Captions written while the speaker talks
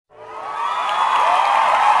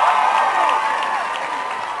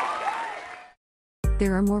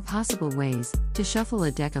There are more possible ways to shuffle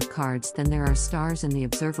a deck of cards than there are stars in the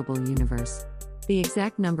observable universe. The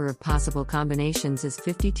exact number of possible combinations is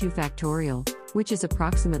 52 factorial, which is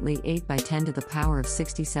approximately 8 by 10 to the power of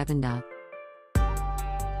 67. The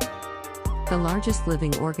largest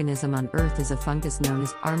living organism on Earth is a fungus known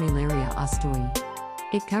as Armillaria ostoi.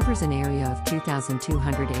 It covers an area of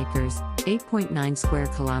 2,200 acres, 8.9 square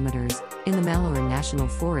kilometers, in the Malheur National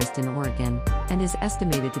Forest in Oregon, and is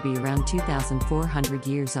estimated to be around 2,400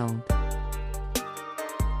 years old.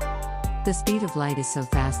 The speed of light is so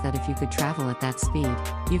fast that if you could travel at that speed,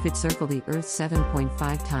 you could circle the Earth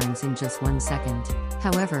 7.5 times in just 1 second.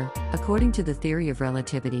 However, according to the theory of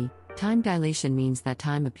relativity, time dilation means that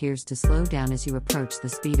time appears to slow down as you approach the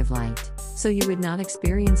speed of light, so you would not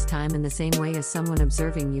experience time in the same way as someone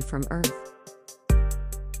observing you from Earth.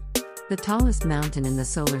 The tallest mountain in the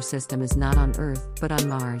solar system is not on Earth, but on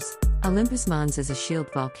Mars. Olympus Mons is a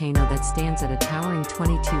shield volcano that stands at a towering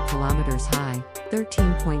 22 kilometers high,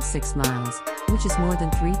 13.6 miles, which is more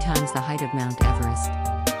than 3 times the height of Mount Everest.